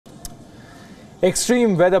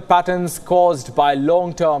Extreme weather patterns caused by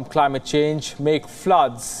long-term climate change make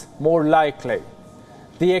floods more likely.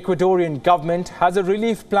 The Ecuadorian government has a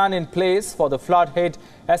relief plan in place for the flood-hit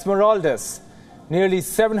Esmeraldas. Nearly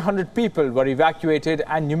 700 people were evacuated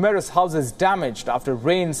and numerous houses damaged after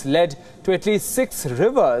rains led to at least 6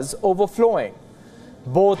 rivers overflowing.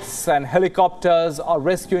 Boats and helicopters are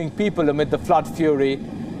rescuing people amid the flood fury.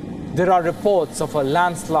 There are reports of a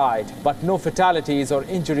landslide, but no fatalities or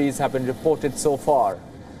injuries have been reported so far.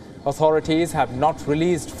 Authorities have not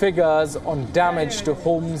released figures on damage to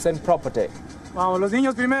homes and property. Vamos, los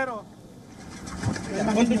niños primero.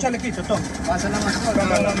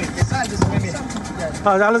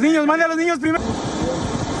 A los niños, mande a los niños primero.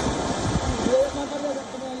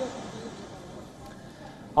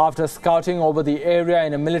 After scouting over the area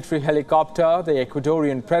in a military helicopter, the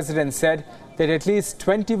Ecuadorian president said that at least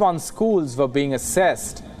 21 schools were being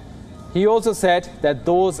assessed. He also said that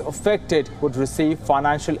those affected would receive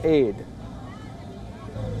financial aid.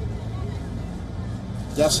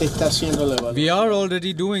 We are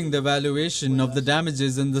already doing the evaluation of the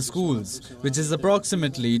damages in the schools, which is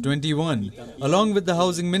approximately 21. Along with the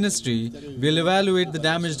Housing Ministry, we'll evaluate the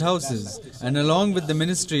damaged houses. And along with the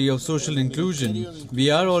Ministry of Social Inclusion,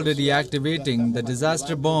 we are already activating the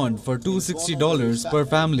disaster bond for $260 per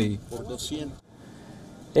family.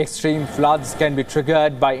 Extreme floods can be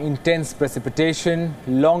triggered by intense precipitation,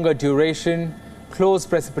 longer duration, close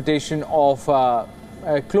repetition of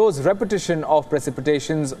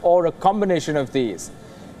precipitations, or a combination of these.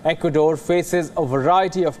 Ecuador faces a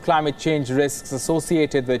variety of climate change risks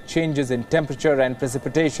associated with changes in temperature and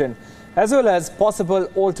precipitation, as well as possible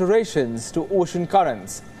alterations to ocean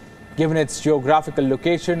currents. Given its geographical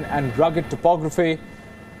location and rugged topography,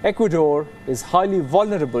 Ecuador is highly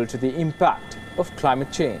vulnerable to the impact of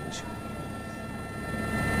climate change.